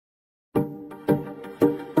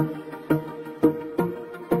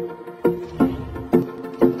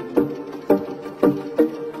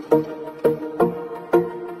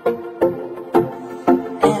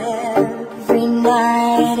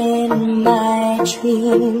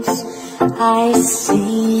dreams. I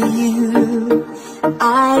see you,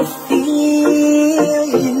 I feel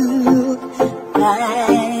you.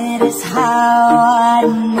 That is how I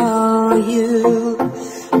know you.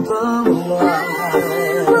 Go on.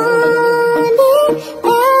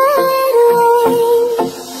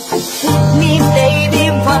 Hit me, baby,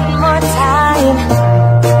 one more time.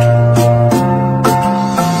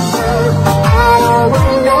 I don't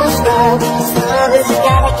want no love. Love is a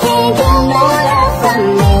guy that can't get no love from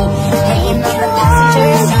me. Laying on the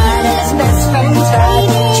passenger side of his best friend's ride,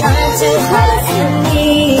 trying to holler at me.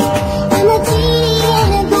 I'm a genie in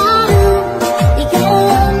a bottle. You gotta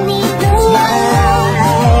love me through my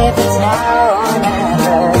life. It's now or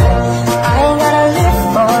never. I ain't gotta live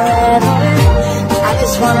forever. I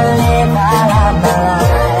just wanna live while I'm alive.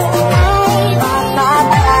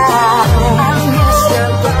 I'm Mr.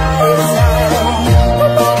 Brightside.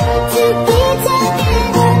 We're meant to be together.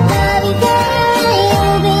 Love you, girl. You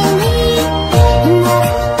believe in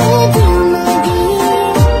what we do, my dear.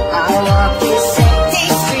 I walk this empty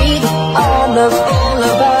street on the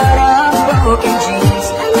boulevard of broken dreams.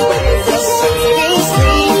 Where the city's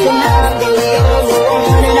sleeping, I'm the only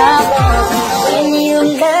one that I want. When you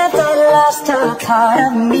left, I lost a part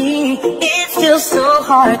of me. It feels so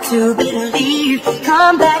hard to believe.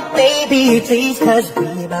 Come back, baby, please, 'cause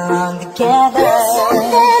we belong together. So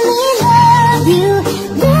let me love you,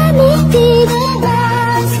 let me be the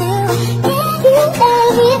one to give you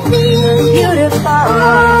everything beautiful.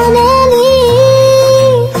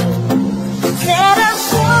 Said I'm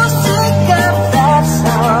so sick of that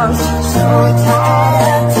song, so tired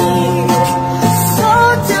of tears, so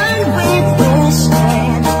done with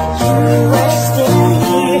wishing you were still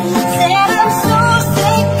here. Said I'm so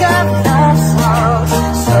sick of that song,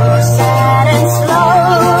 so sad and slow.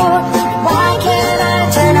 Why can't I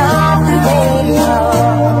turn off the radio?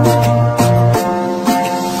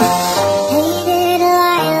 Hey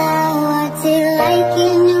Delilah, what's it like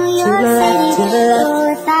in New York City?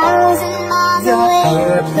 You're 1,000 miles away,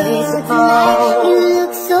 you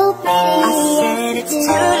look so pretty. I said it's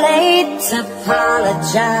too late to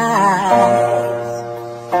apologize.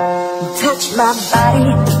 Touch my body,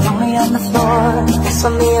 throw me on the floor,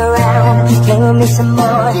 wrestle me around, play with me some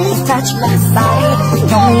more. Touch my body,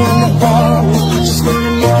 throw me on the bed, just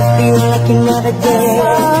wanna make it feel like another day.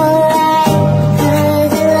 Alright,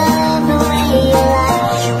 'cause I love the way you lie.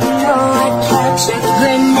 You know I'd catch a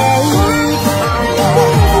grenade.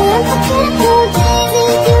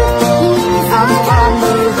 I'm on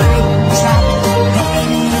the right track,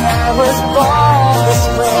 baby, I was born this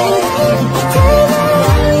way.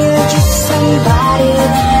 Now you're just somebody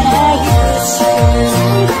that I used to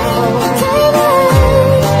know.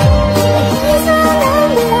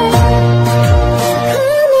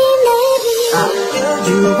 I knew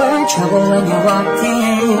you were in trouble when you walked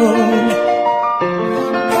in.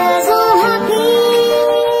 'Cause I'm happy,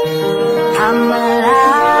 I'm alive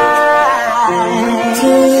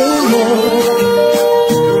to you.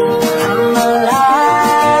 I'm alive.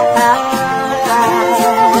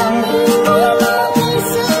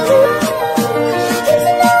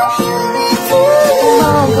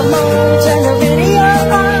 Come on, turn the radio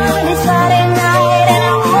on. It's Friday night and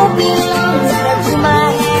I won't be long. Gotta do my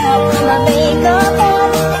hair up, put my makeup on.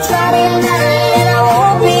 It's Friday night and I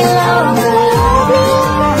won't be long.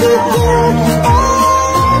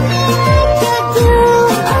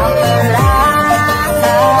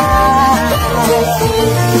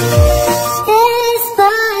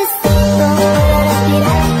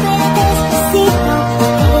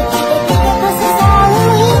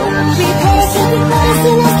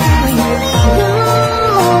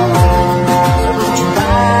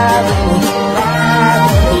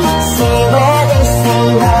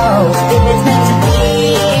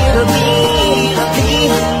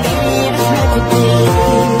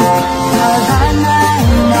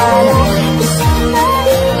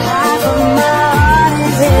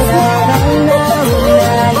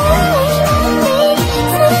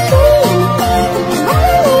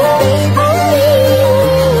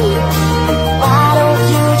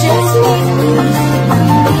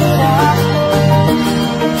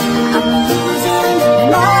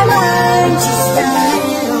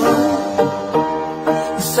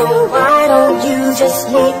 Just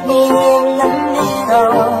meet me in the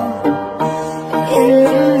middle, in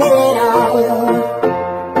the middle.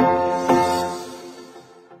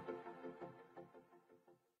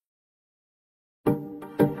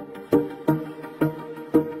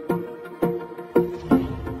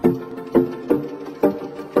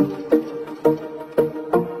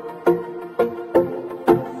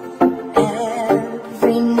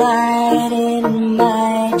 Every night in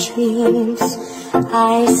my dreams dreams.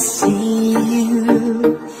 I see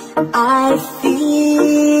you, I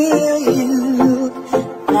feel you.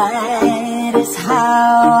 That is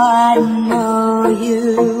how I know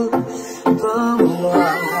you.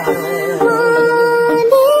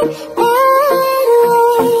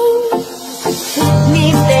 Me,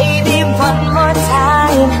 baby, one more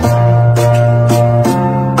time.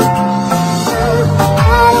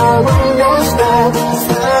 I don't want no love.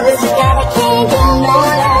 Love is a guy that can't get no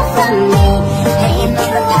love from me. Hanging on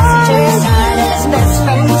the passenger side of his best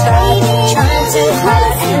friend's ride, trying to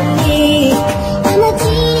holla at me. I'm a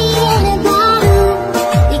genie in a bottle.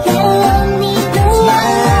 You gotta love me, girl. My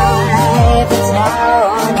life is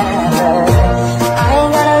now or never. I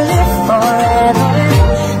ain't gonna live forever.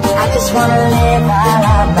 I just wanna live while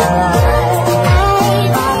I'm alive.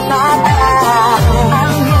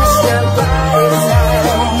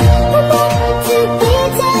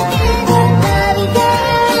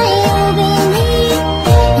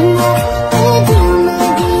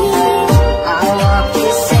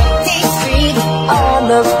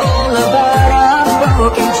 The boulevard of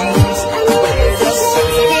broken dreams, where the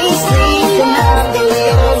city sleeps and I'm the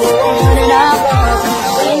only one and I want.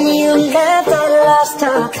 When you left, I lost a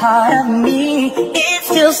part of me. It's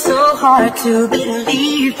still so hard to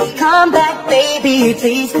believe. Come back, baby,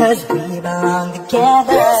 please, 'cause we belong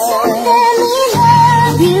together. Let me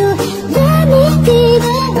love you, let me be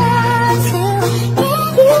the one to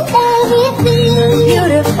give you everything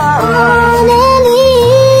beautiful.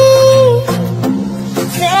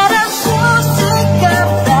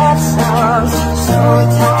 So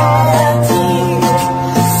tired of tears,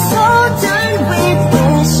 so done with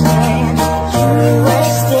wishing you were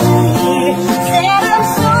still here. Said I'm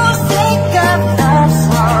so sick of love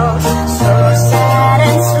songs, so sad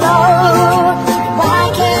and slow. Why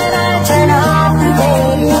can't I turn off the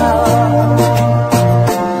radio?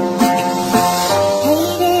 Hey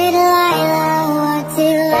Delilah, what's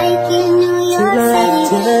it like in New York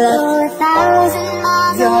City? Go 1,000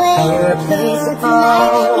 miles away,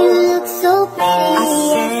 tonight you look so pretty. I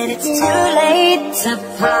said it's too late to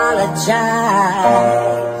apologize.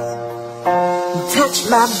 Touch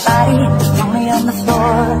my body, throw me on the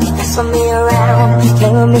floor, wrestle me around,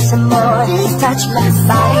 play with me some more. Touch my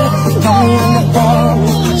body, throw me on the bed,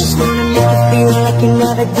 I just wanna make you feel like you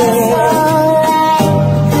never did. Alright,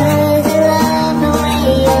 'cause I love the way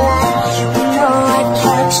you lie. You know I'd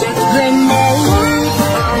catch a grenade.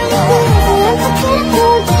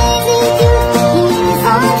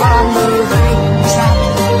 I'm on the right track,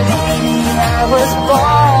 baby, I was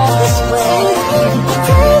born this way.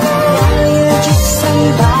 Now you're just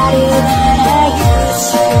somebody that I used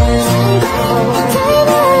to know.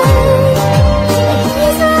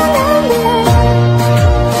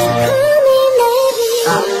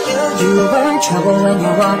 You were in trouble when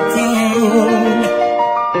you walked in.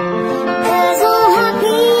 'Cause I'm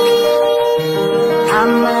happy,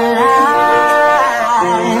 I'm alive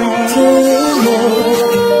to you.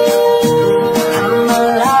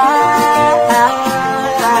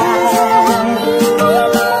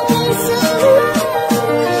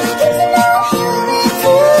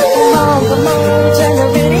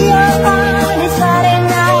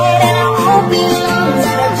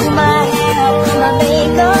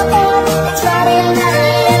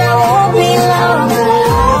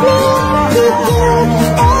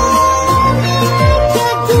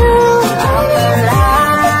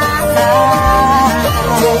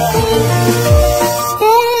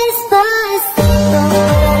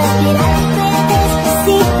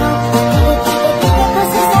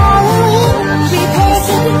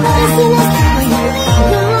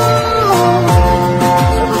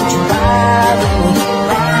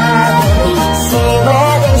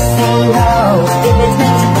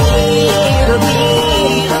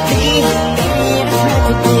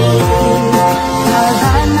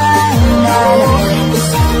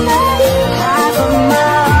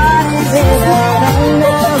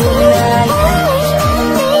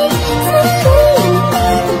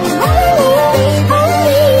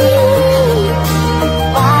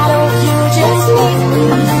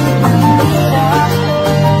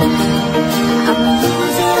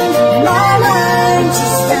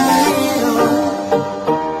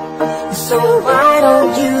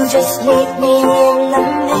 Just meet me in the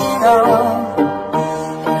middle,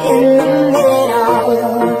 in the middle.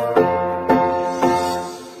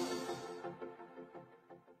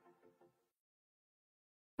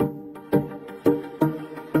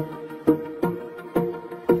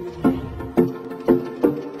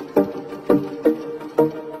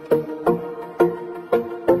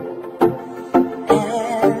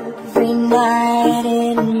 Every night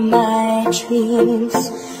in my dreams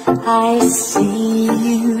I see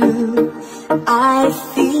you, I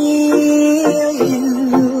feel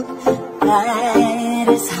you. That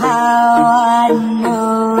is how I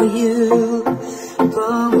know you. Go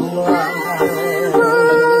on.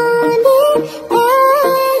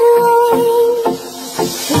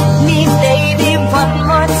 Hit me, baby, one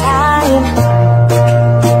more time.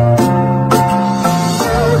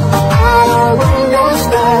 I don't want no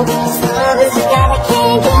love. Love is a guy that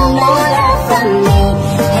can't get no love from me.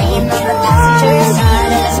 Paying on the passenger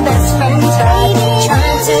side as best friends ride,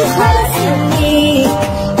 trying to holler at me.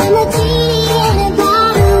 I'm a genie in a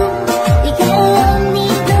bottle. You gotta love me,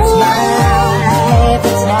 girl. My life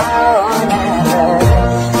is now or never.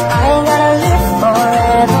 I ain't gotta live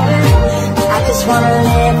forever. I just wanna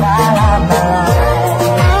live while I'm alive.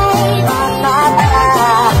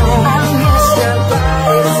 I'll miss your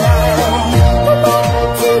body side.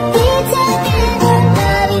 To be together,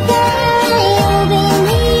 love you, girl. You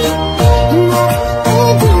believe in what we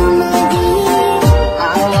do, my dear.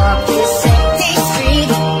 I walk this empty street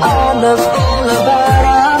on the boulevard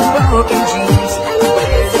of broken dreams.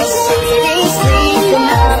 Where the city sleeps and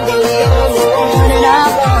I'm the only one and I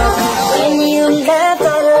want. When you left, I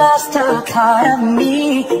lost a part of me.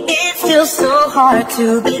 It's still so hard to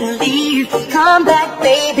believe. Come back,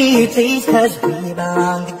 baby, please, 'cause we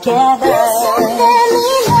belong together. So let me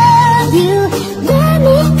love you, let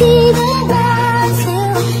me be the one to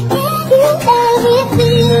give you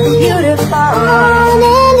everything beautiful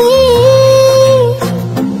and need.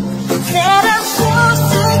 Said I'm so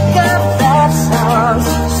sick of love songs,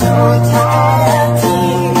 so tired of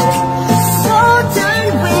tears, so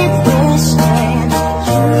done with wishing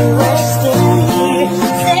you were still here.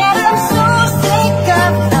 Said I'm so sick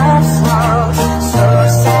of love songs, so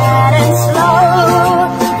sad and slow.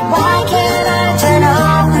 Why can't I turn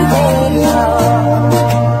off the radio?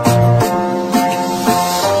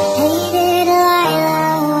 Hey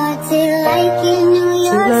Delilah, what's it like in New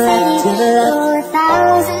York City? You're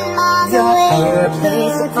 1,000 miles away. Your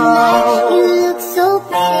place to go. You look so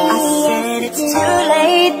pretty. I said it's too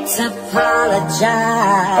late to apologize.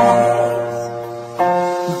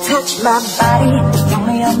 Touch my body, throw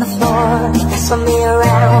me on the floor, wrestle me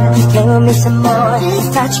around, play with me some more.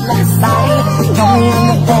 Touch my body, throw me on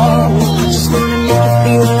the bed, just wanna make you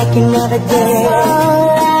feel like you never did.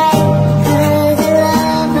 Alright, 'cause I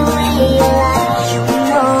love the way you lie. You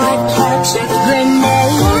know I'd catch a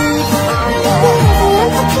grenade.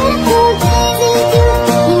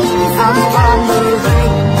 I'm on the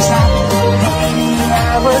right track, baby,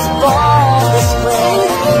 I was born this way.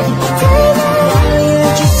 Now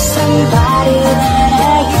you're just somebody that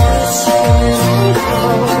I used to know.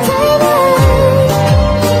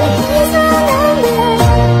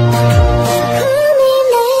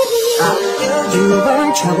 I knew you were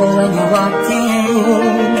in trouble when you walked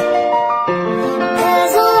in.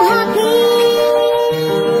 'Cause I'm happy,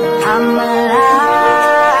 I'm alive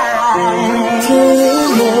to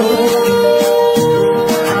you.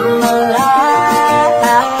 I'm alive.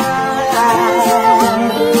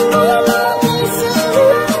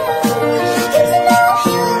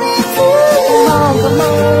 Come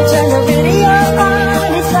on, turn the video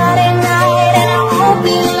on. It's Friday night and I won't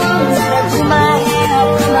be long. Gotta do my hair,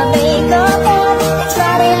 put my makeup on. It's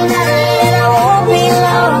Friday night and I won't be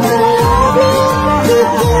long.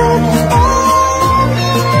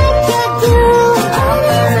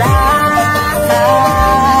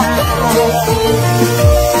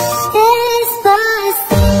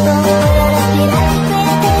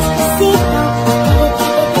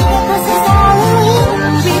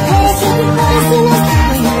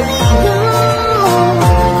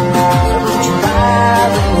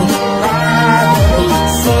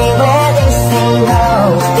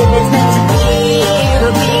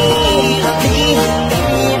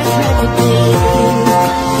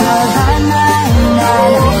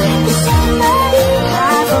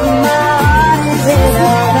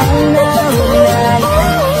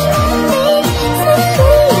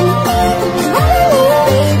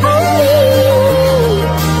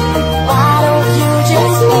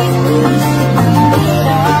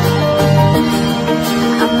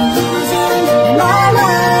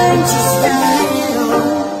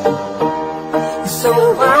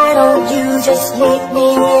 Just meet me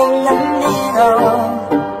in the middle,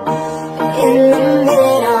 in the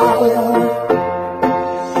middle.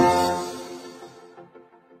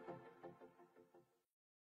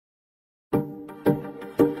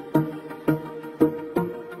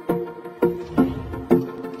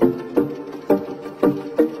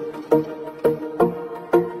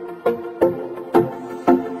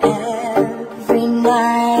 Every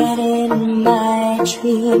night in my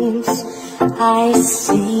dreams I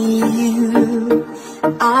see you,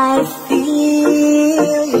 I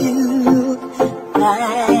feel you.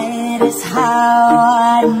 That is how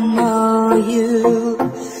I know you.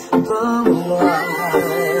 Go on.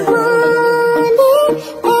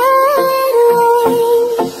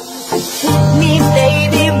 Hit me,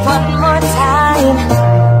 baby, one more time.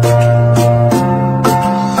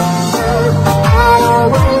 I don't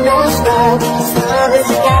want no love. As long as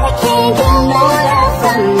you got it, can't get no love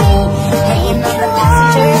from me. Laying on the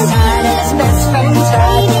passenger side of his best friend's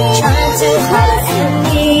ride, trying to holler at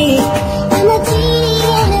me. I'm a genie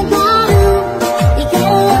in a bottle. You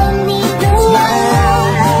gotta love me through My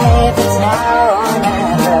life is now or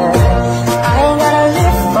never. I ain't gotta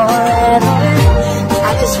live forever.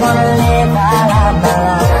 I just wanna live while I'm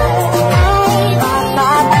alive.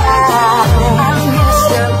 I'll miss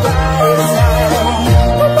your bright side.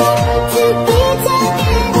 to be together.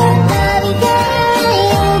 I'll be there,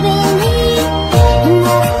 you believe in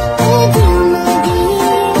what we do, my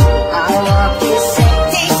dear. I'll walk this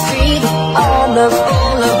empty street on the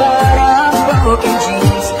boulevard of broken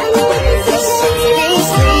dreams. Where the city's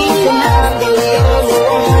free and I'm the only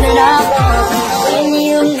one that I want. When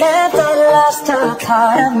you left, I lost a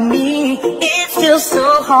part of me. It feels so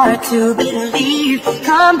hard to believe.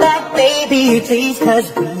 Come back, baby, please, 'cause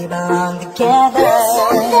we belong together.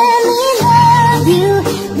 Let me love you,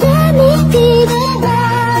 let me be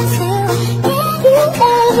about you. Give you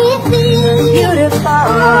everything Beautiful.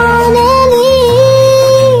 wanna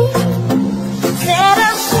need. Said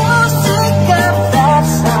I'm so sick of that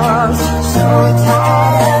song, so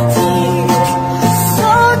tired of tears,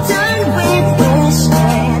 so done with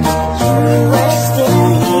wishing you were still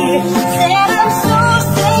here. Said I'm so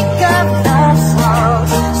sick of that song,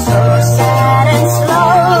 so sad and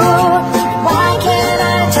slow. Why can't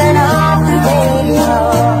I turn off the radio?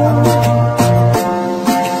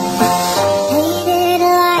 Hey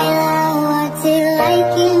Delilah, what's it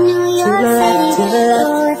like in New York City? Go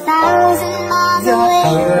 1,000 miles away,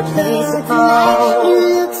 Irreplaceable. you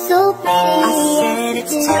look so pretty. I said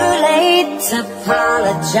it's too late to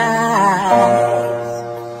apologize.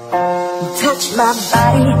 Touch my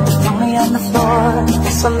body, throw me on the floor,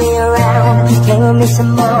 wrestle me around, play with me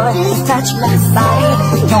some more. Touch my body,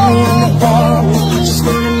 throw me on the bed, just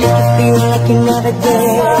wanna make you feel like you never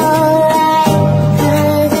did. Alright,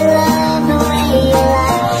 'cause I love the way you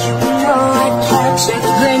lie. You know I'd catch a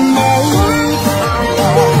grenade.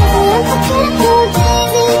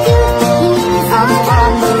 I'm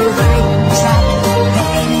on the right track,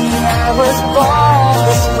 baby, I was born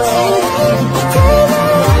this way.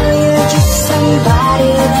 Now you're just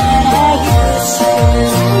somebody that I used to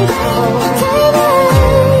know.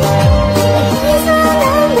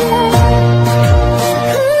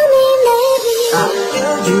 I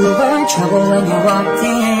knew you were in trouble when you walked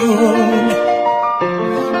in.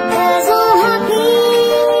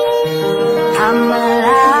 I'm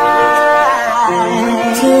alive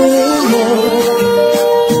to you.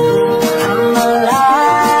 I'm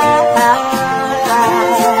alive.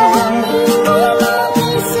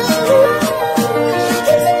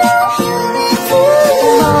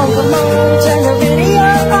 Come on, turn the radio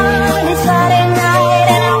on. It's Friday night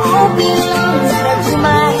and I won't be long. Gotta do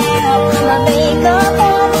my hair, put my makeup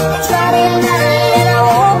on. It's Friday night and I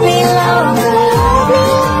won't be long.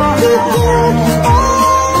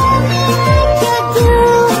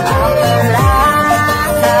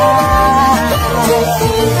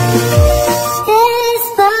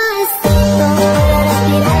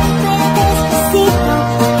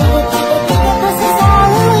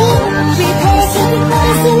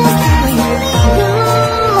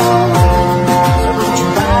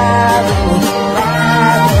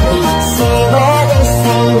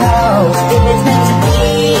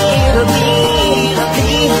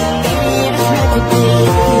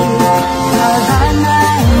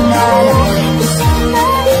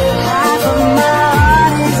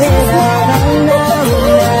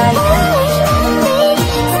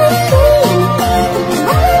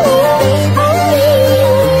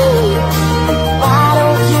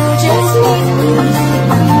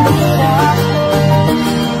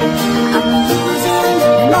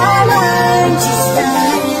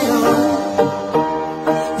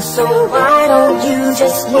 So why don't you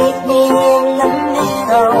just meet me in the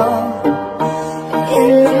middle?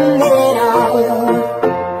 In the middle.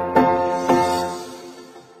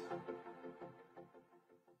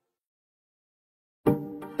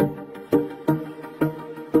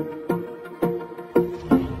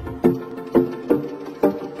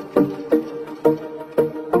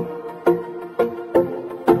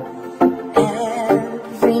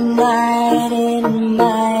 Every night in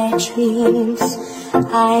my dreams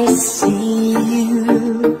I see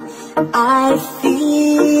you. I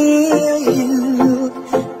feel you.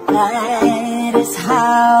 That is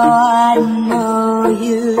how I know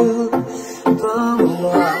you.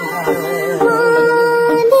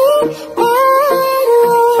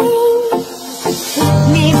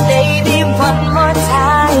 Me, baby, one more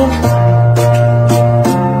time.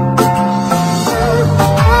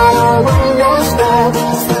 I don't want no love.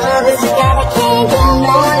 This love is a guy that can't get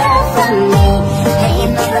no love from me.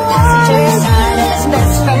 Hanging on the passenger side of his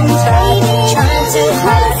best friend's ride, trying to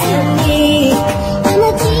holler at me. I'm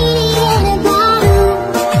a genie in a bottle.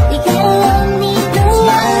 You gotta love me, girl.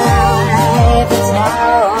 My life is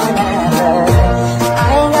now or never. I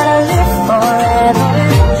ain't gonna live forever.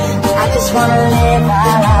 I just wanna live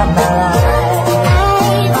while I'm alive.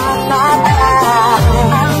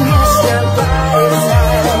 I'm Mr.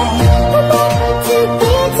 Brightside. To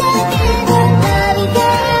be together, love you,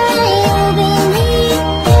 girl. You believe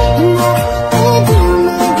in what you do,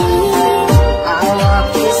 my dear. I walk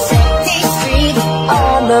this empty street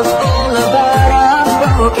on the boulevard of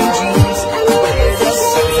broken dreams, where the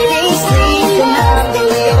city sleeps and I'm the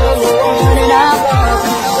only one and I want.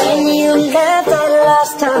 When you left, I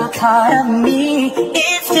lost a part of me.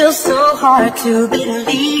 It's still so hard to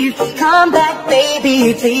believe. Come back,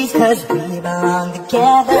 baby, please, 'cause we belong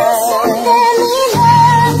together. So let me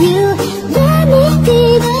love you. Let me be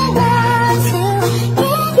the one to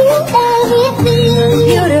give you everything.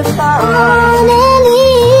 Beautiful. Finally.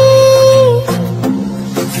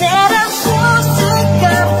 Said I'm so sick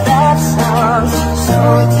of that song, so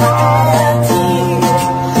tired of tears,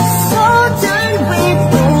 so done with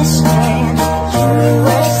wishing you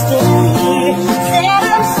were still here. Said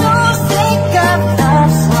I'm so sick of that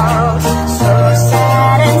song, so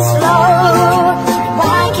sad and slow.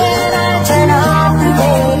 Why can't I turn off the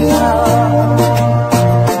radio?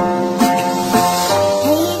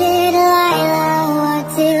 Hey, Delilah,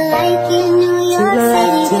 what's it like in New York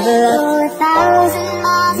City? To the left. Go 1,000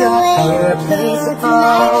 miles You're away.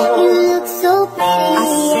 irreplaceable. You look so pretty. I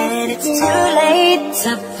said it's too late to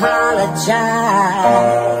apologize.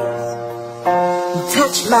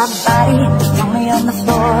 Touch my body, throw me on the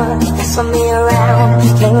floor, wrestle me around,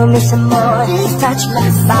 play with me some more. Touch my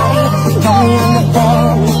body, throw me on the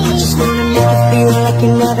bed, just wanna make you feel like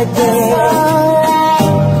you never did. Alright,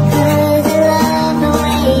 'cause I love the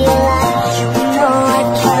way you lie. You know I'd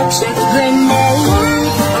catch a grenade.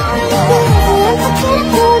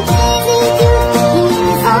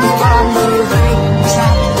 I'm on the right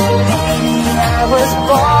track, baby, I was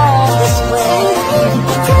born this way.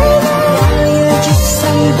 Now you're just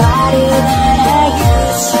somebody that I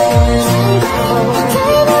used to know.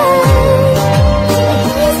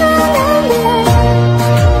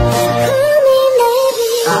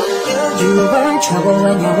 I knew you were in trouble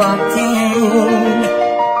when you walked in.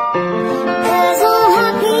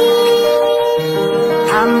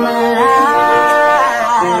 I'm alive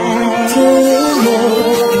to you.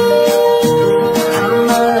 I'm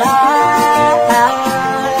alive.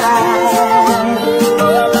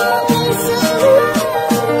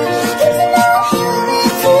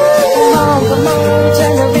 Come on,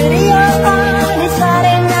 turn the video on. It's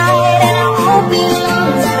Friday night and I won't be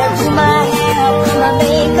long. Gotta do my hair, put my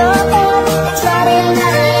makeup on. It's Friday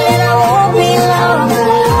night and I won't be long.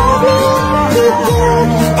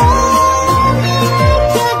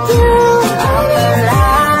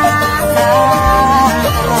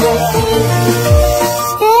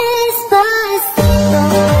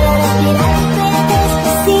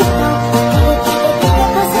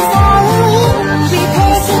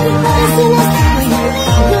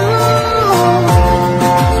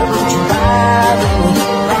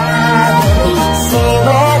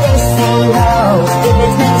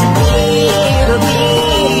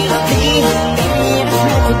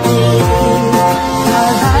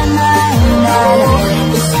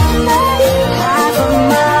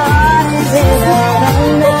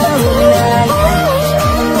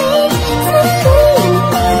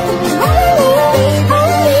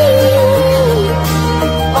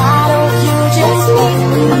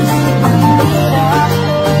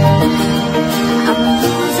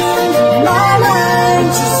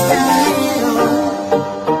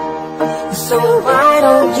 So why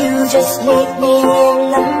don't you just meet me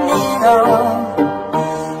in the middle?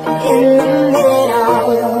 In the middle.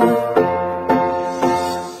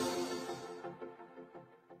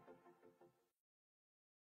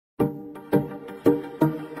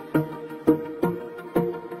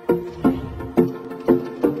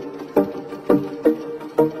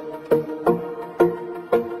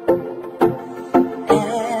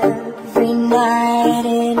 Every night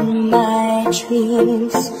in my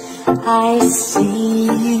dreams I see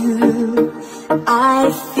you,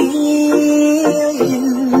 I feel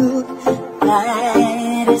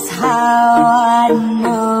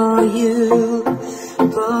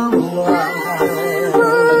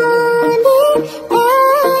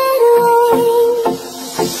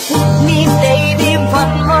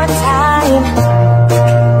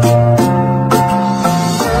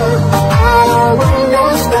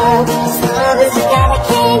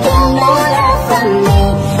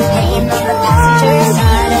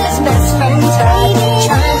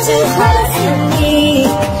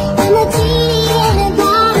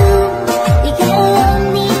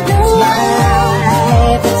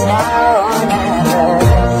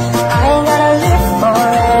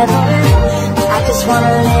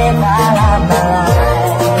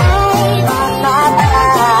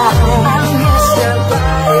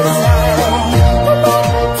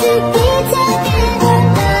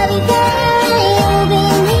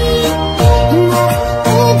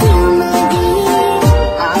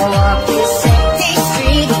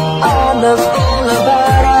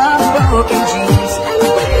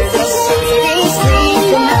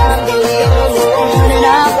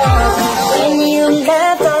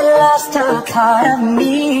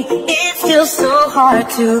hard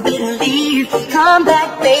to believe. Come back,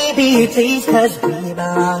 baby, please, 'cause we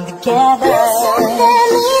belong together. So let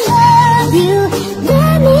me love you,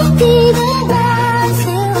 let me be the one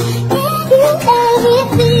to give you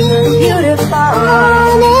everything Beautiful.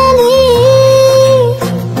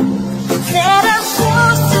 Said I'm so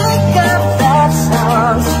sick of that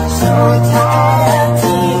song, so tired of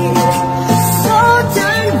tears, so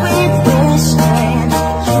done with wishing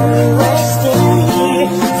you were still here.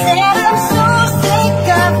 Said I'm so sick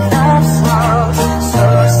of love songs, so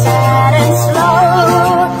sad and slow.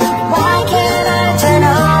 Why can't I turn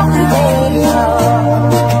off the radio?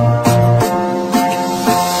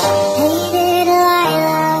 Hey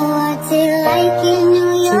Delilah, what's it like in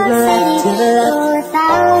New York City? You're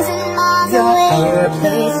 1,000 miles away,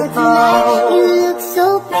 but tonight you look so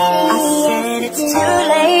pretty. I said it's too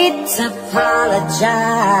late to apologize.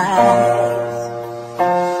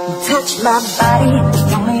 Touch my body,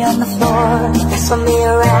 throw me on the floor, wrestle me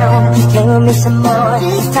around, play with me some more.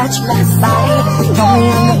 Touch my body, throw me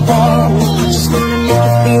on the bed, just wanna make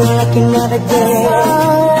you feel like you never did.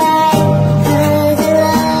 Alright, 'cause I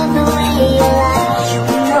love the way you lie.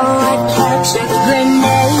 You know I'd catch a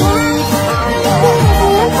grenade.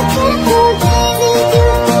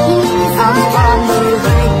 I'm on the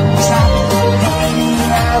right track, baby,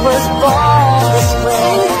 I was born this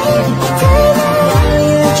way. Now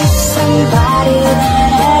you're just somebody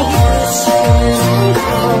that I used to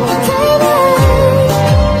know.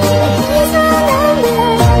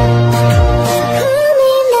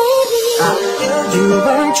 I knew you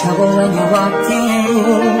were in trouble when you walked in.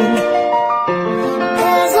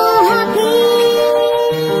 'Cause I'm happy,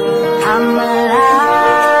 I'm alive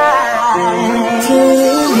to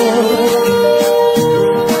you.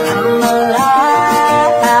 I'm alive.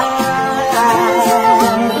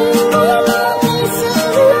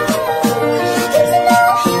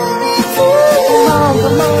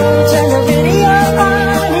 Come on, turn the video on.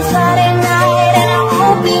 It's Friday night and I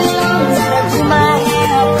won't be long. Gotta do my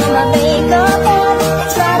hair, put my makeup on.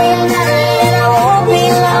 It's Friday night and I won't be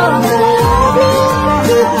long.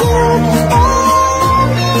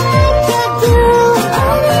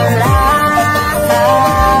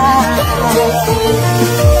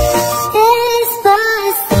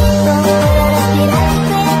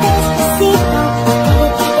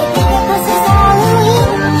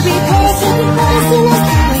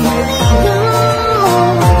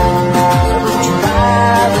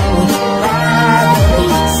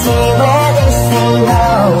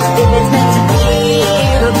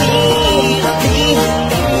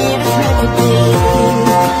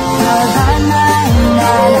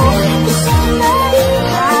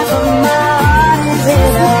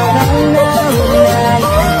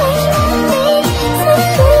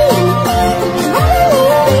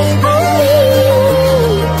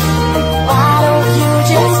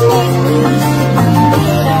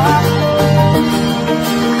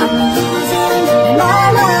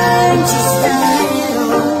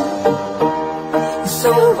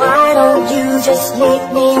 So why don't you just meet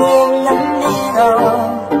me in the middle?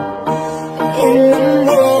 In the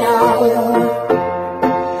middle.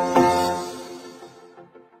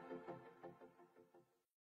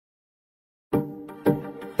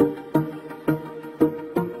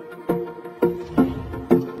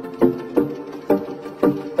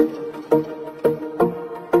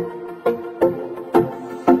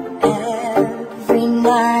 Every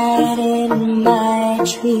night in my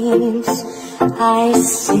dreams I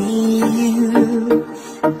see you,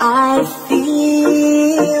 I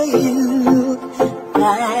feel you.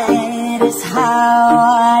 That is how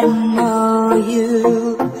I know you.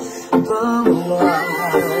 Go on.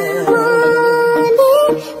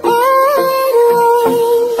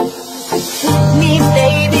 Hit me,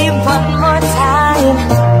 baby, one more time.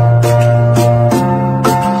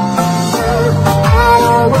 I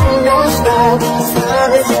don't want no struggles.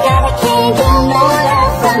 Love is God, I can't get no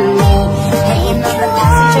love from me. Hey, another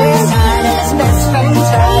passenger side of his best friend's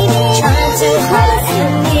ride, trying to hurt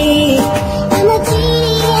me. I'm a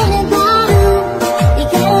genie in a bottle. You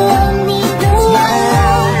gotta love me, girl.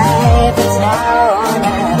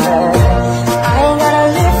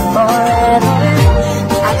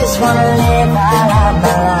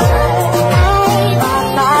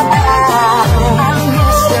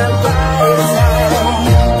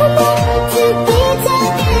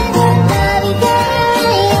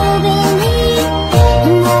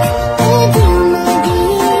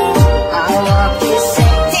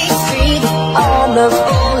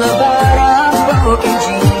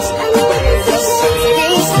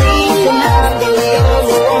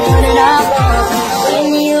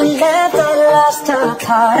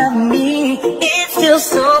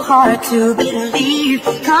 to believe.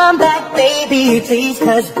 Come back, baby, please,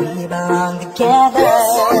 'cause we belong together.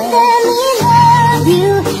 Let me love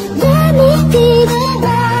you, let me be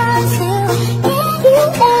about you, give you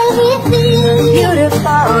everything Beautiful.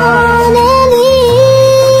 wanna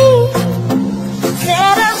need.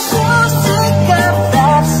 Said I'm so sick of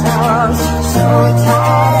that song, so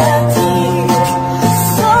tired of tears,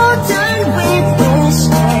 so done with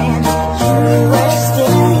wishing you were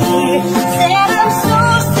still here. Said I'm so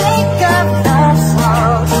sick of that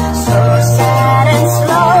song, so sad and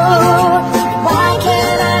slow. Why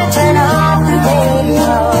can't I turn off the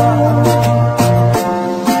radio?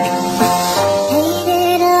 Hey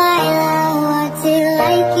Delilah, what's it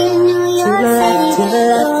like in New York City?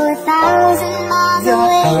 You're 1,000 miles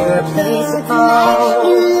away,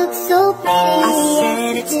 you look so pretty. I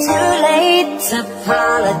said it's too late to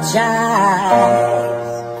apologize.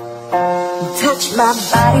 Touch my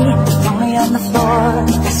body, throw me on the floor,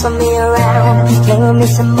 wrestle me around, play with me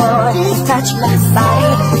some more. Touch my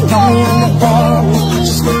body, throw me on the bed,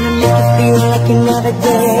 just wanna make you feel like another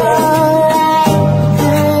day. Alright,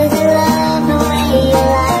 'cause I love the way you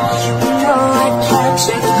lie. You know I'd catch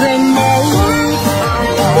a grenade.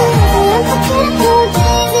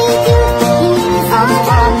 I'm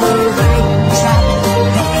on the right track,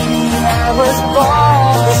 baby, I was born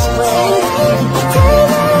this way.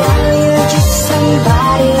 Now you're just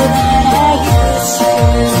somebody that I used to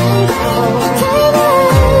know.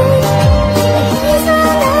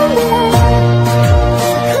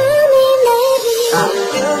 I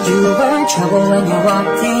knew you were in trouble when you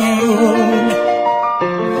walked in.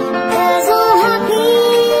 'Cause I'm happy,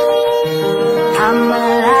 I'm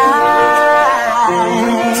alive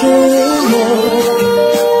to you.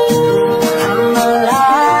 I'm alive.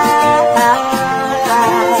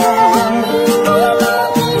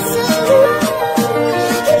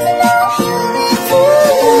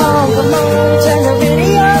 Come on, turn the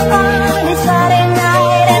radio on. It's Friday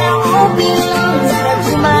night and I won't be long. Gotta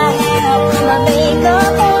do my hair, put my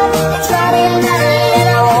makeup on. It's Friday night and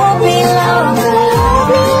I won't be long.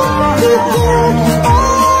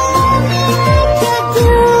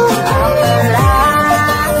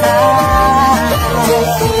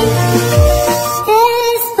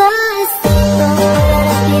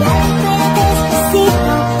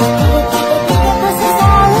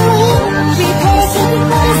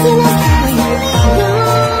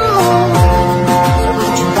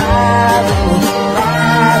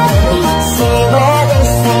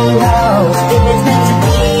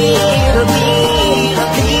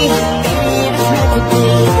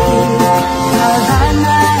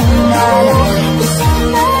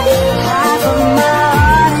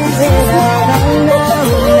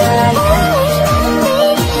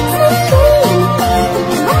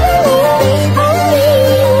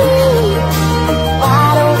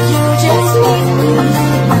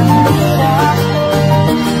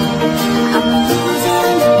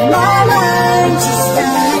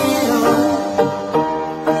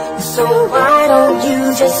 So why don't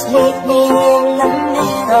you just meet me in the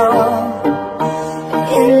middle?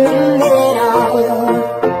 In the middle.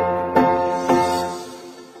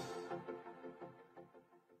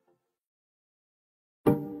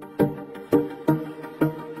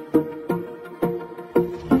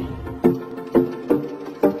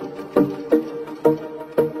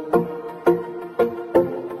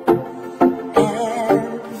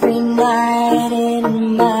 Every night in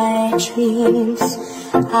my dreams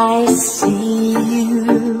I see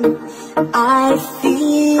you, I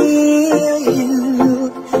feel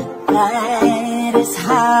you. That is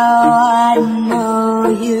how I know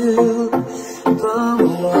you.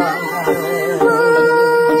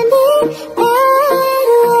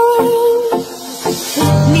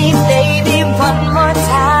 Hit me, baby, one more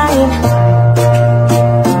time.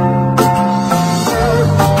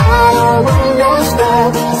 I don't want no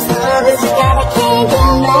love. Love is a guy that can't get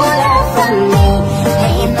no love from me.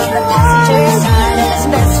 Laying on the passenger side of his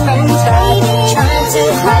best friend's ride, trying to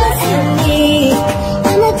holler at me.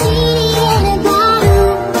 I'm a genie in a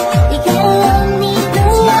bottle, you gotta love me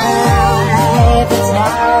through My life is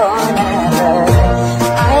now or never.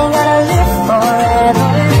 I ain't gonna live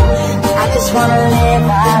forever. I just wanna live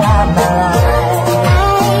while I'm alive.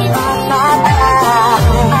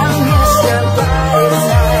 I'm Mr.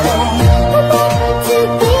 Brightside. to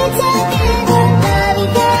be together, love you,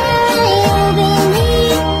 girl, you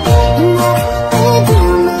believe in what we do,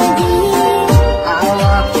 my dear. I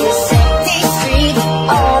walk this empty street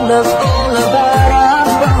on the boulevard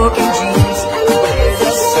of broken dreams. Where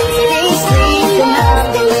the city sleeps and I'm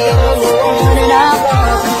the only one and I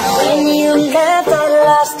walk. When you left, I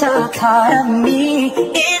lost a part of me.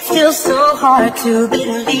 It still still so hard to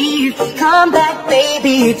believe. Come back,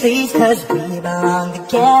 baby, please, 'cause we belong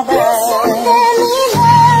together. So let me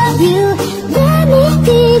love you, let me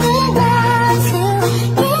be the one to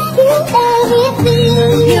give you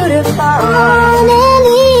everything Beautiful.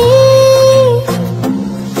 Finally,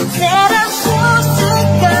 said I'm so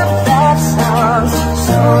sick of love songs,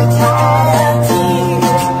 so tired of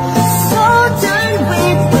tears, so done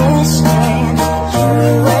with wishing you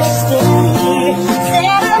were still here.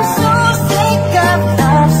 Said I'm so sick of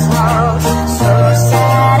love songs, so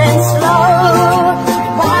sad and slow.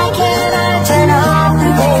 Why can't I turn off the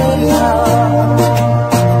radio?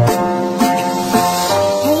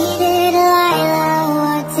 hey Delilah,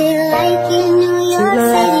 what's it like in New York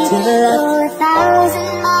City? You're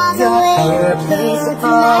 1,000 miles away,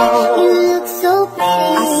 tonight you look so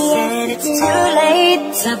pretty. I said it's too late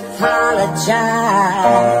to apologize.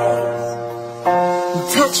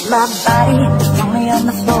 Touch my body, throw me on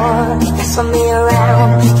the floor, wrestle me around,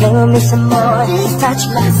 play with me some more. Touch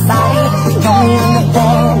my body, throw me on the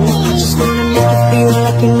bed, just wanna make you feel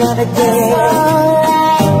like you never did.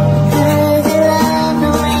 Alright, 'cause I love the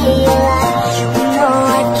way you lie. You know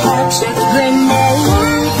I'd catch a grenade.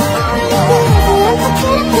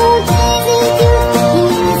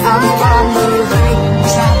 I'm on the right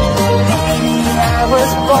track, baby, I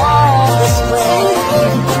was born this way.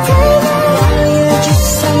 Now you're just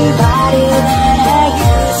somebody that I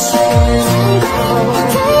used to know.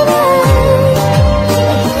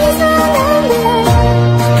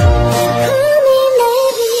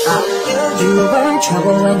 I knew you were in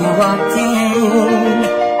trouble when you walked in.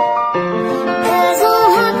 'Cause I'm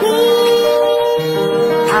happy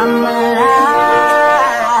I'm alive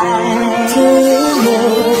to you.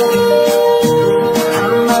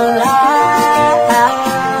 I'm alive.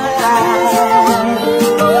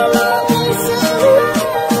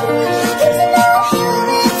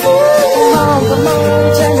 Come on,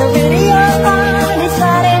 turn the radio on. It's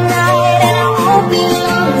Friday night and I won't be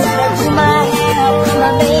long. Gotta do my hair up, put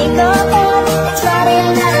my makeup on. It's Friday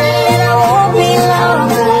night and I won't be long.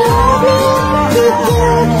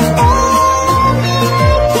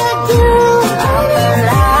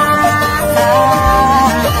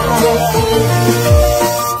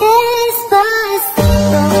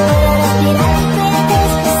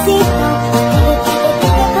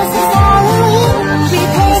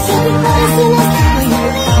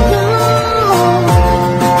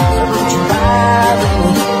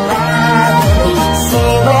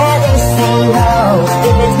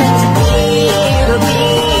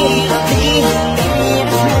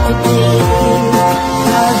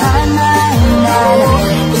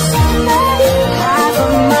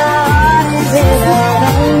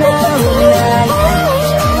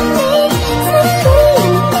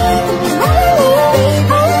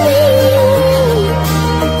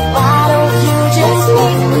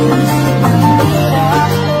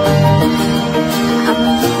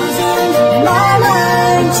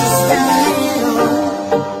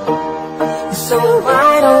 So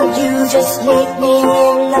why don't you just meet me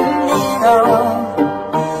in the middle?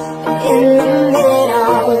 In the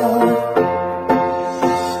middle.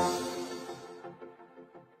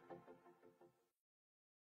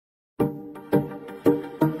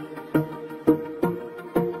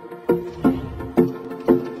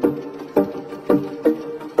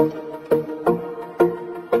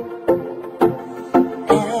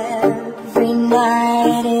 Every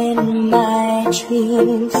night in my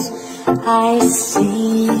dreams I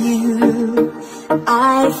see you,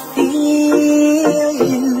 I feel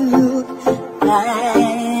you.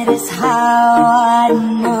 That is how I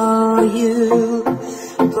know you.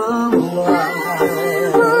 Go on.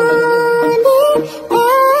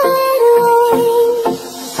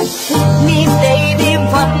 Hit me, baby,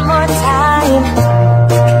 one more time.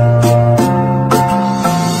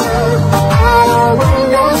 I don't want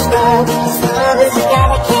no love. This love is a guy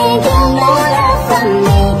that can't get no love from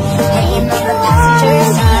me. Paying on the passenger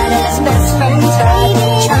side as best friends ride,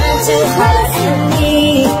 trying to holler at me.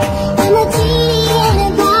 I'm a genie in a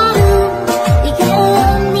bottle. You gotta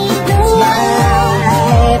love me, girl.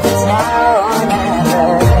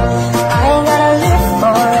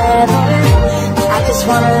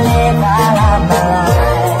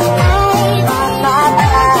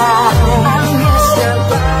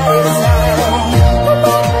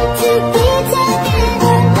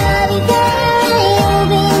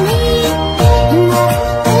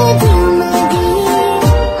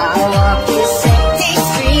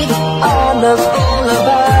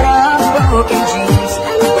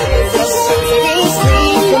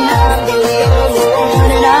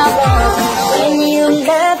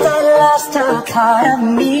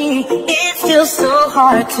 still so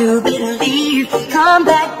hard to believe. Come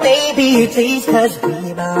back, baby, please, 'cause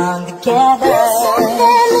we belong together.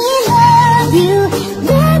 Let me love you,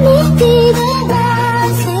 let me be the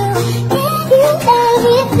one to give you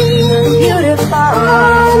everything Beautiful.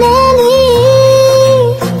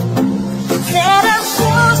 Said I'm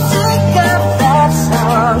so sick of that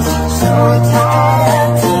song, so tired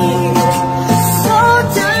of tears, so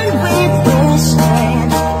done with wishing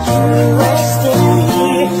you were still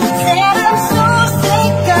here. Said I'm so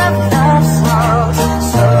sick of love songs,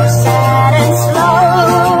 so sad and slow.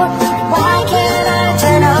 Why can't I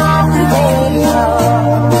turn off the radio?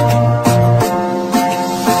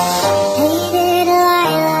 Hey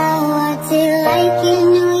Delilah, what's it like in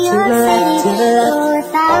New York City? You're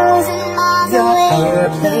 1,000 miles away.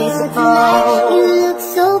 Irreplaceable. You look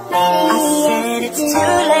so pretty. I said it's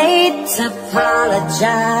too late to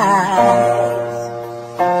apologize.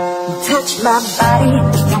 You touch my body,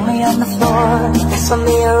 throw me on the floor, wrestle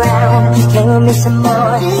me around, play with me some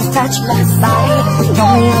more. Touch my body,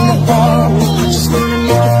 throw me on the bed, just wanna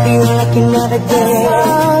make you feel like you never did.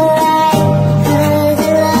 Alright, 'cause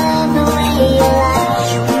I love the way you lie.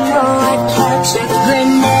 You know I'd catch a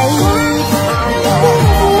grenade.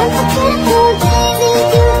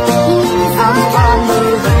 I'm on the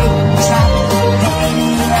right track, baby,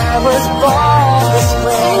 I was born this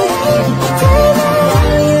way.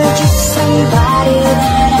 Now you're just somebody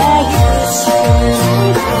that I used to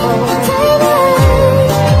know.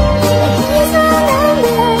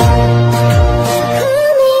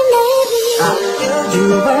 You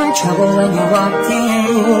were in trouble when you walked in.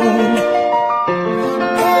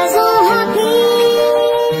 'Cause I'm happy,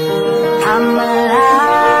 I'm alive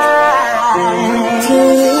to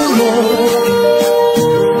you.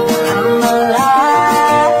 I'm alive.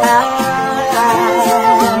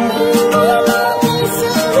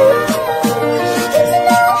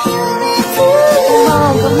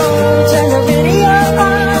 Come on, turn the video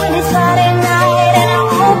on. It's Friday night and I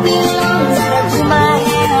won't be long. Gotta do my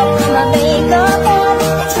hair, put my makeup on.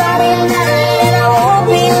 It's Friday night and I won't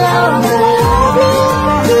be long.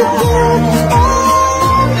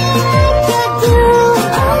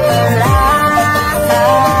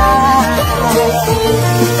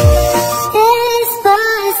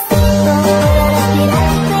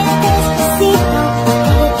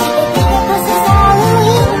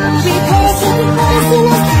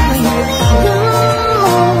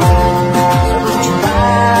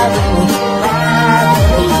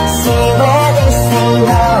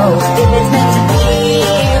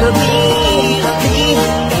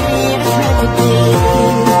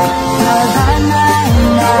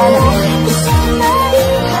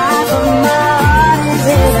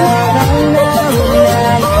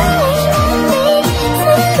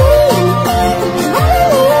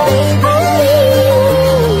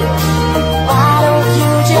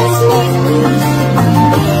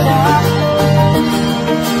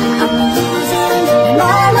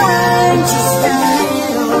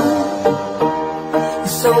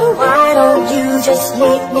 So why don't you just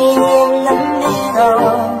meet me in the middle?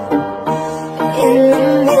 In the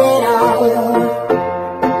middle.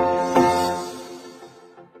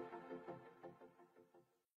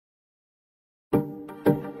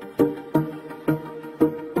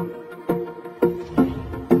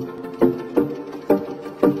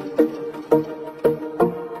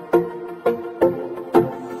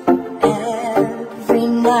 Every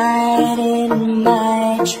night in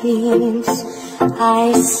my dreams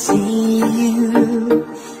I see you,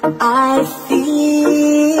 I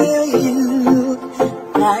feel you.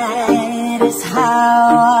 That is how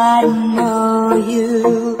I know you.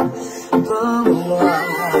 Go on.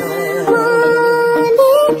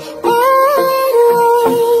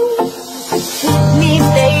 Hit me,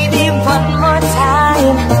 baby, one more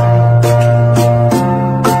time.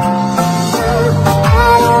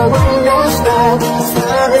 I don't want no struggles.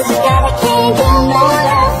 Love is God, I can't get no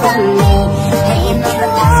love from me. Hey, on the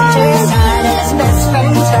passenger side of his best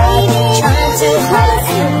friend's ride, trying to hurt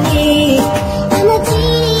me. I'm a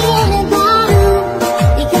genie in a bottle.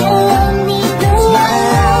 You gotta love me, girl.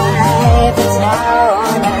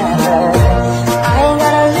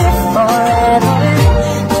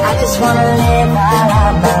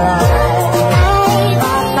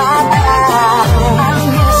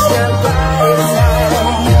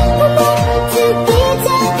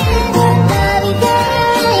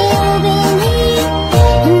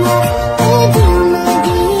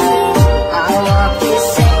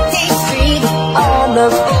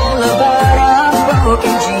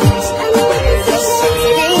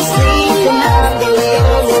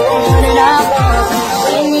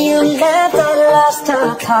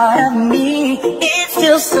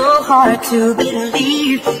 hard to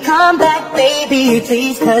believe. Come back, baby,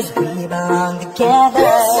 please, 'cause we belong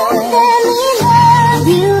together. Let me love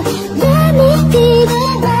you, let me think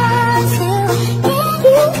about you, give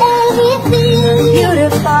you everything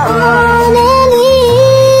Beautiful. honey.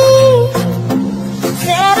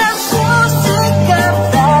 Said I'm so sick of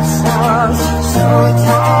love songs, so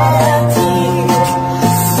tired of tears,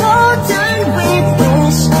 so done with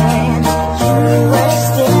wishing you were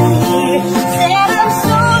still here. Said I'm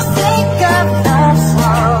so sick of love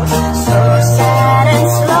songs, so sad and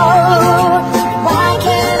slow. Why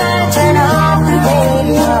can't I turn off the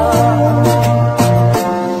radio?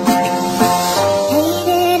 Hey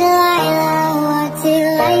Delilah, what's it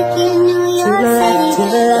like in New York City?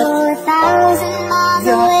 You're 1,000 miles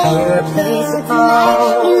away, Irreplaceable.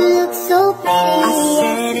 you look so pretty. I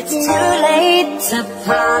said it's too late to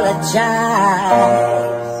apologize.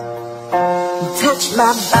 Touch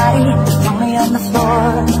my body, throw me on the floor,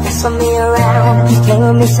 wrestle me around, play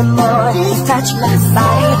with me some more. Touch my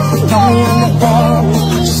body, throw me on the bed,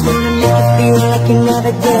 just wanna make it feel like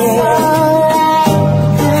another day. Alright,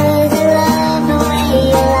 'cause I love the way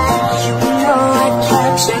you lie. You know I'd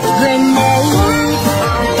catch a grenade.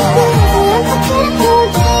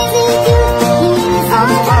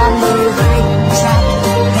 I'm on the right track,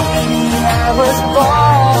 baby, I was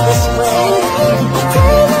born this way.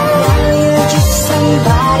 Now you're just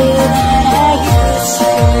somebody that I used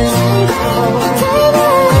to know.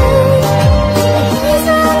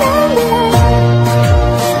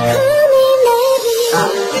 I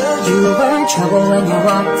knew you were in trouble when you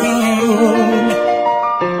walked in.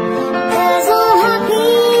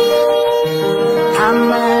 I'm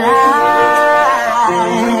alive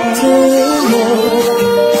to you.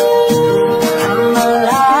 I'm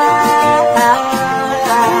alive.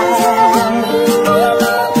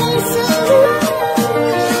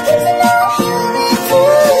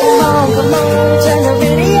 Come on, turn the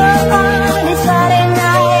radio on. It's Friday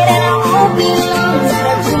night and I won't be long.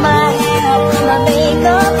 Gotta do my hair, put my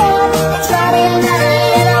makeup on. It's Friday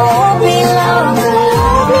night and I won't be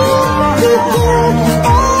long.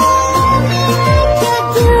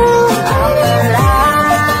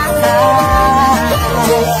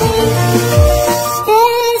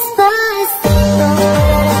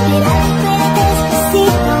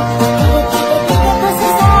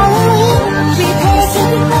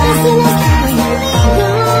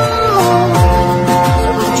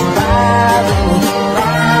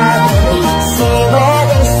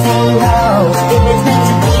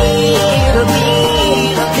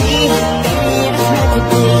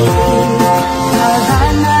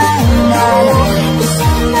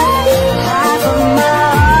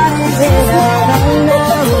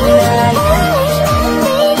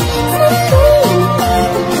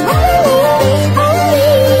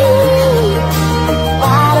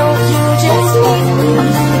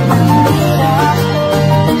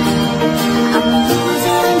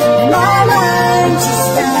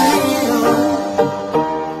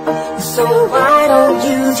 So why don't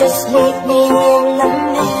you just meet me in the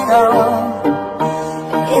middle?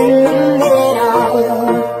 In the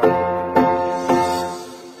middle.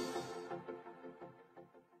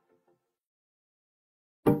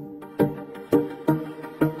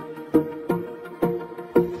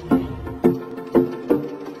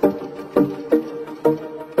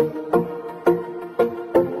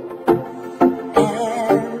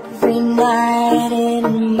 Every night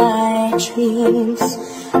in my dreams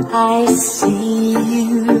I see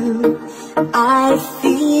you, I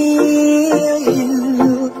feel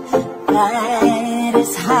you. That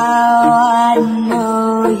is how I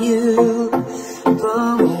know you.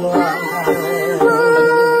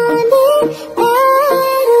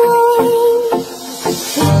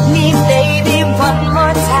 Hit me, baby, one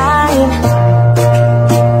more time.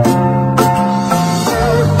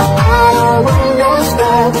 I don't want no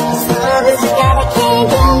love. Love is a guy that can't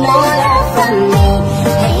get no love from me.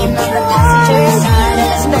 Paying on the passenger side of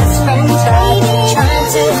his best friend's ride, trying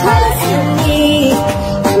to holler at me.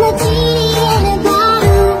 I'm a genie in a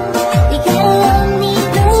bottle. You gotta love me,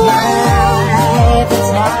 My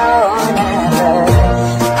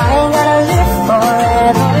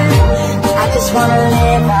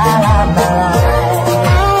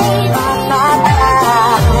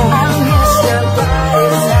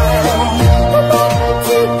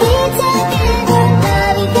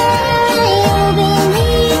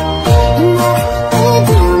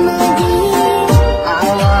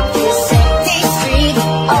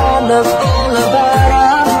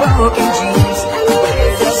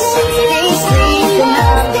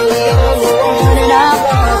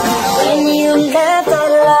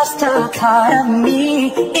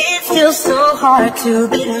hard to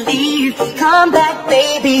believe. Come back,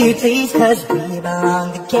 baby, please, 'cause we belong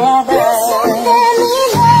together. So let me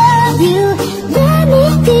love you, let me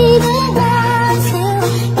be the one to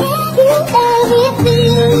give you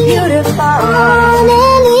everything Beautiful.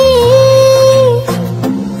 Honestly,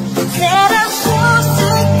 said I'm so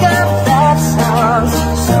sick of that song,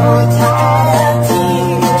 so tired of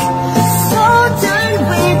tears, so done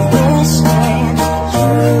with wishing you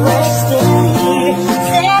were still here.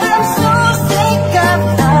 Said I'm so sick of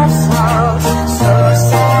that song, so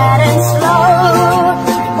sad and slow.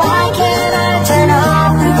 Why can't I turn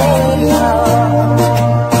off the radio?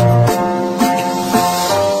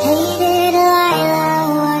 hey Delilah,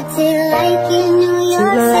 what's it like in New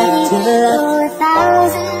York City? You're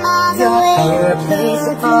 1,000 miles away,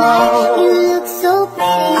 tonight you look so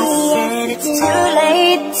pretty. I said it's too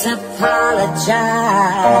late to apologize.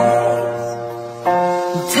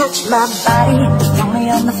 Touch my body, throw me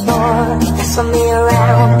on the floor, wrestle me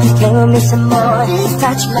around, play with me some more.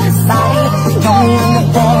 Touch my body, throw me on the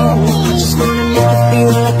bed, just wanna make you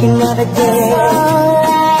feel like you never did.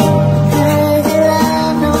 Alright, 'cause I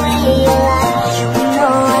love the way you lie. You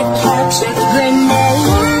know I'd catch a grenade.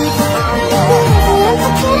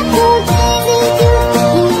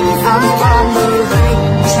 I'm on the right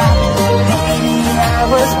track, baby, I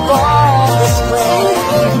was born this way.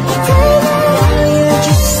 Now you're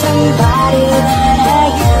just somebody that I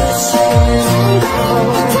used to know.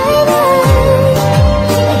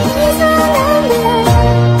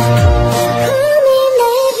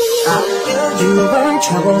 I knew you were in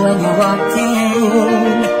trouble when you walked in.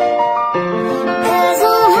 'Cause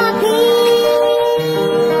I'm happy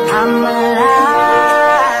I'm alive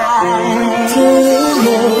to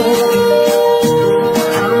live.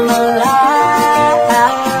 I'm alive.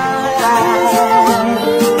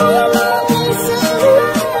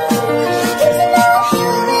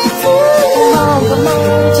 Come on,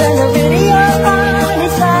 turn the radio on.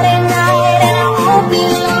 It's Friday night and I won't be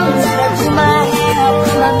long. Gotta do my hair,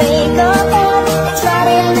 put my makeup on. It's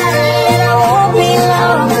Friday night and I won't be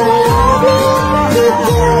long.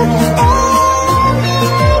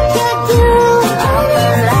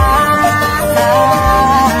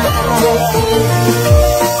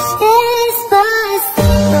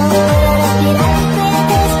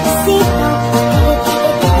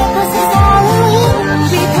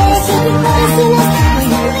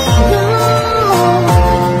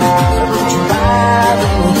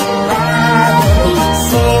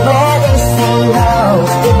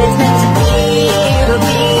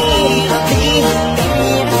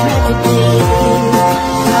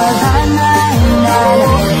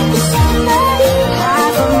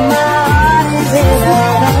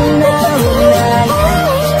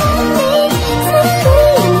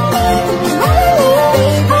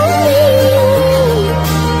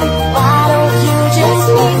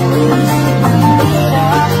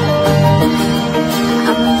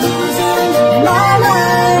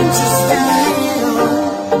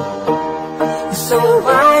 So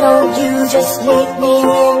why don't you just meet me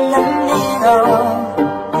in the middle?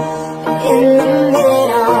 In the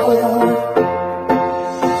middle.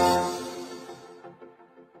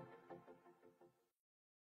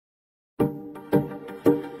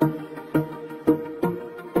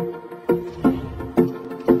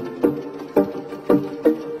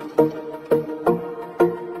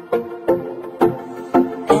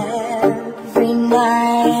 Every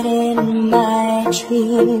night in my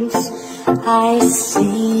dreams I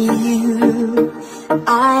see you,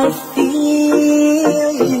 I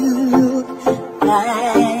feel you.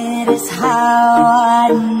 That is how I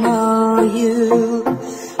know you.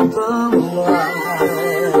 Go on.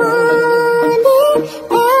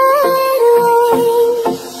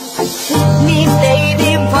 Hit me,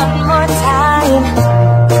 baby, one more time.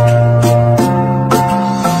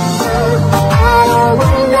 I don't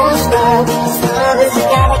want no love. Love is a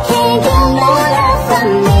guy that can't get no love from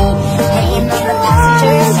me. Paying on the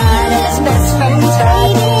passenger side as best friends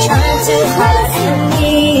ride, trying to holla at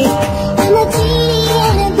me. I'm a genie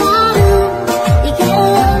in a bottle. You gotta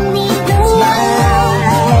love me, It's my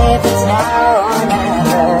life, it's now or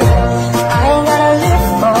never. I ain't gonna live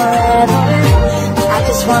forever. I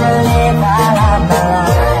just wanna live while I'm alive.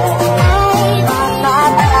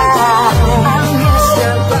 I'll miss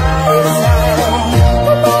your body side.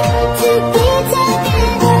 to be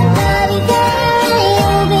together, love you, girl.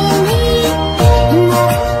 You'll be me, and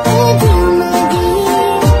that's the dream.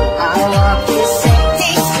 I walk this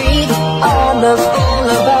empty street on the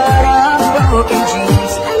boulevard of broken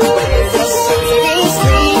dreams, where the city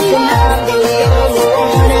sleeps and I'm the only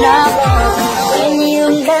one that I want. When you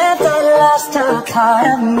left, I lost a part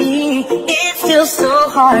of me. It's still so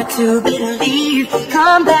hard to believe.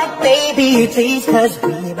 Come back, baby, please, 'cause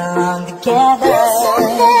we belong together. So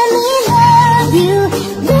let me love you,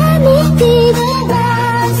 let me be the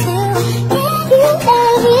one to give you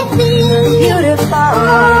everything Beautiful.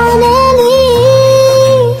 honestly.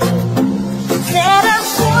 Said I'm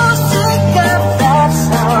so sick of love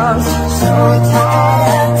songs, so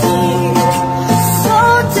tired of tears, so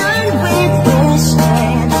done with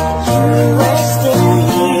wishing you were still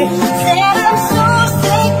here. Said I'm so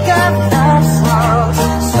sick of love songs,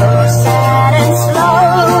 so sad and slow.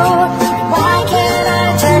 Why can't I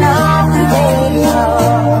turn off the radio?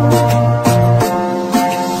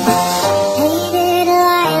 Hey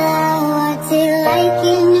Delilah, what's it like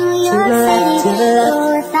in New York City? You're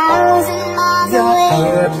 1,000 miles away.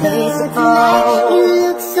 Irreplaceable. You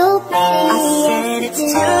look so pretty. I said it's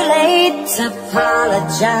too late to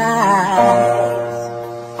apologize.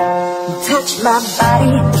 Touch my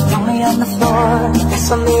body, throw me on the floor,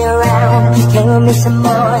 wrestle me around, play with me some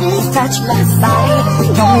more. Touch my body,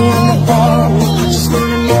 throw me on the bed, just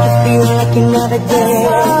wanna make it feel like another day.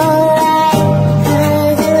 Alright,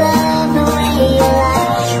 'cause I love the way you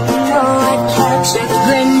lie. You know I'd catch a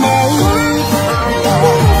grenade.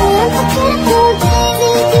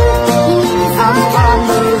 I'm on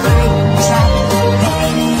the right track,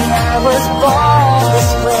 baby, I was born this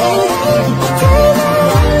way.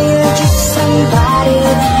 Now you're just somebody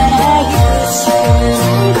that I used to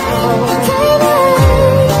know.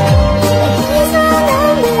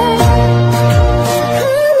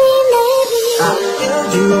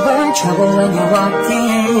 You were in trouble when you walked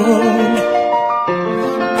in.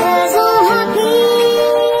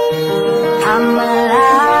 I'm alive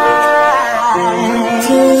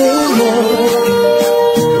to you.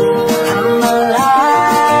 I'm alive.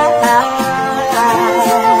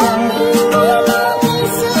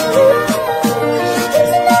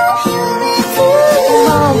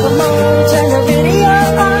 Come on, turn the video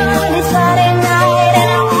on. It's Friday night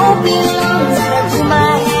and I won't be long. Gotta do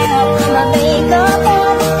my hair, put my makeup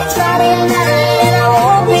on. It's Friday night and I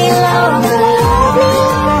won't be long.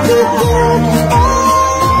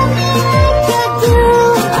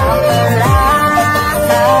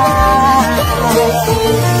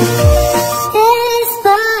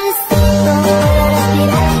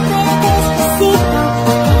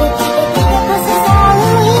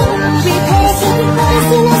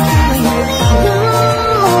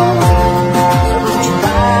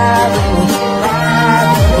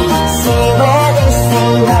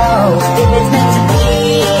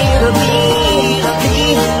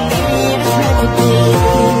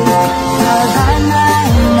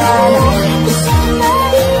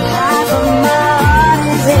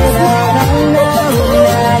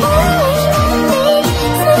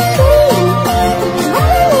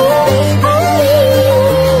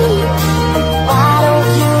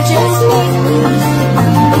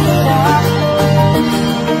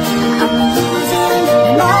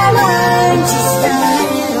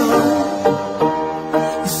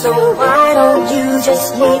 So why don't you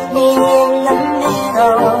just meet me in the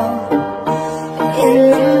middle?